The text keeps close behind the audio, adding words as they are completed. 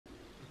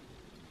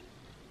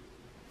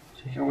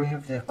So here we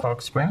have the clock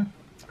spring,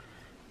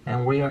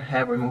 and we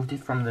have removed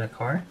it from the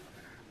car.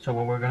 So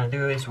what we're going to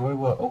do is we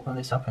will open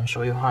this up and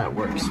show you how it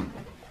works.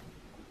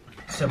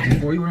 So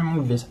before you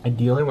remove this,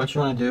 ideally what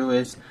you want to do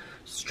is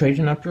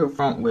straighten up your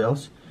front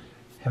wheels,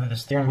 have the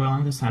steering wheel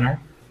in the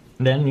center,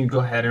 then you go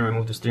ahead and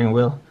remove the steering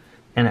wheel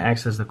and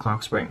access the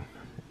clock spring.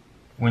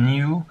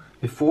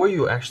 Before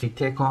you actually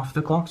take off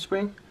the clock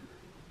spring,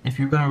 if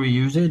you're going to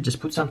reuse it, just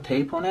put some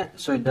tape on it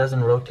so it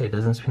doesn't rotate,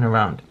 doesn't spin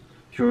around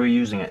if you're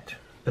reusing it.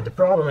 But the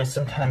problem is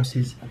sometimes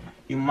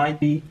you might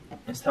be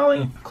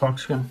installing a clock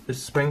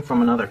spring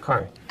from another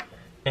car,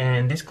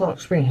 and this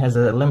clock spring has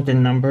a limited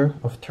number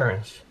of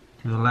turns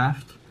to the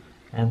left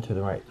and to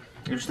the right,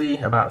 usually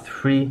about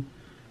 3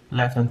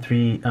 left and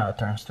 3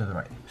 turns to the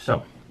right.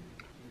 So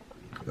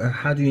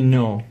how do you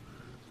know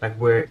like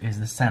where is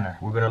the center?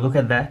 We're going to look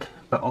at that,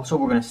 but also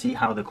we're going to see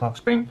how the clock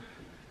spring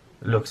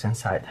looks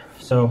inside.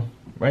 So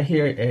right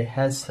here it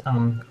has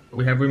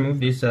we have removed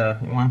these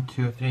 1,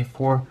 2, 3,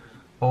 4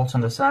 bolts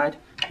on the side,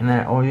 and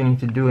then all you need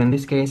to do in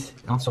this case,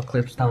 it also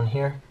clips down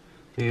here.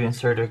 So you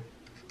insert a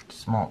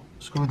small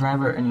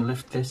screwdriver and you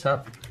lift this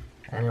up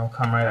and it'll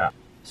come right out.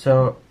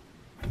 So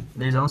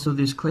there's also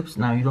these clips.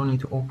 Now you don't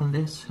need to open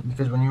this,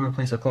 because when you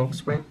replace a clock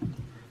spring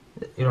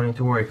you don't need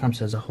to worry, it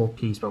comes as a whole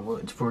piece,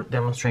 but for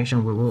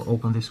demonstration we will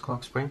open this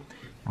clock spring,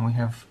 and we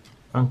have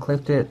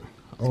unclipped it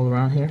all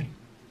around here.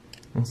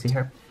 You can see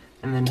here,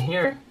 and then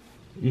here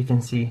you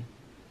can see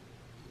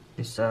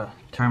these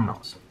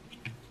terminals.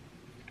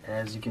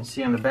 As you can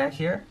see on the back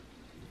here,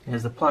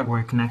 is the plug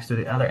where it connects to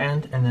the other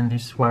end, and then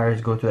these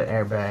wires go to the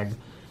airbag,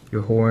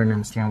 your horn,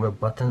 and steering wheel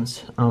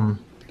buttons.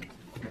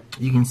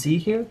 You can see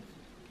here,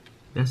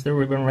 that's the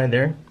ribbon right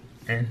there,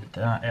 and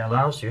it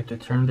allows you to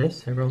turn this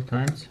several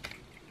times.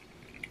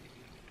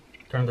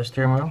 Turn the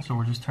steering wheel, so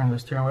we'll just turn the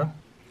steering wheel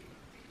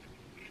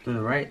to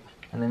the right,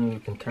 and then you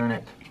can turn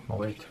it all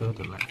the way to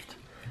the left.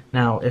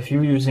 Now, if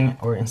you're using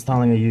or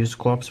installing a used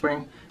clock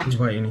spring, here's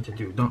what you need to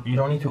do. You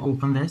don't need to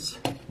open this,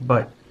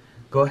 but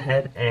go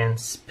ahead and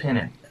spin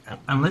it.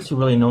 Unless you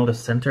really know the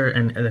center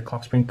and the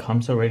clock spring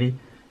comes already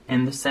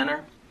in the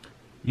center,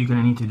 you're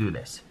gonna need to do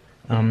this.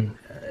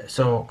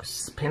 So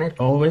spin it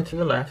all the way to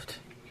the left,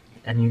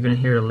 and you're gonna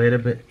hear a little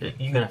bit.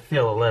 You're gonna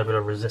feel a little bit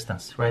of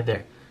resistance right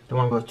there. Don't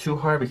want to go too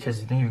hard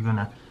because then you're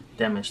gonna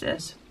damage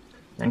this.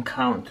 Then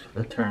count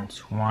the turns: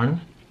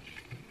 1,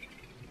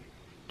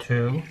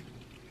 2,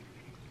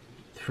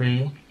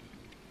 3,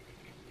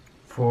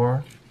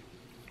 4,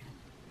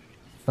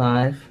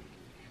 5,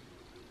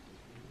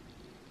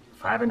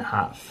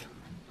 5.5.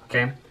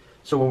 Okay,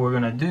 so what we're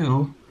gonna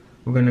do,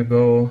 we're gonna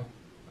go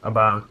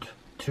about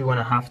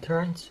 2.5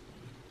 turns,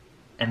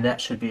 and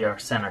that should be our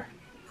center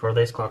for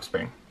this clock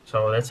spring.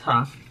 So that's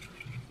half.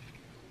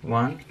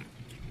 1,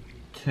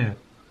 2.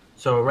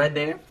 So right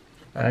there,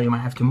 you might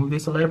have to move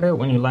this a little bit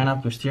when you line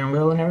up your steering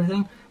wheel and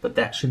everything, but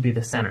that should be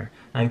the center.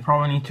 Now you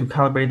probably need to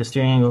calibrate the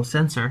steering angle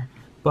sensor,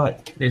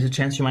 but there's a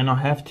chance you might not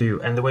have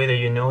to, and the way that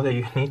you know that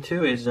you need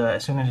to is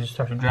as soon as you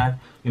start to drive,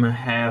 you might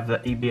have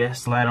the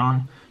ABS light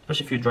on,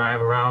 especially if you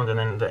drive around and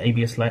then the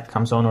ABS light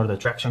comes on, or the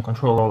traction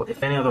control.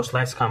 If any of those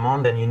lights come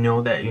on, then you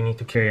know that you need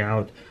to carry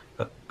out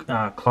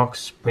a clock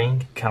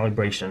spring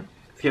calibration.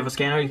 If you have a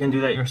scanner, you can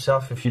do that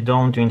yourself. If you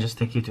don't, you can just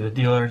take it to the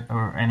dealer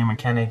or any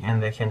mechanic,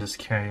 and they can just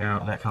carry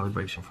out that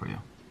calibration for you.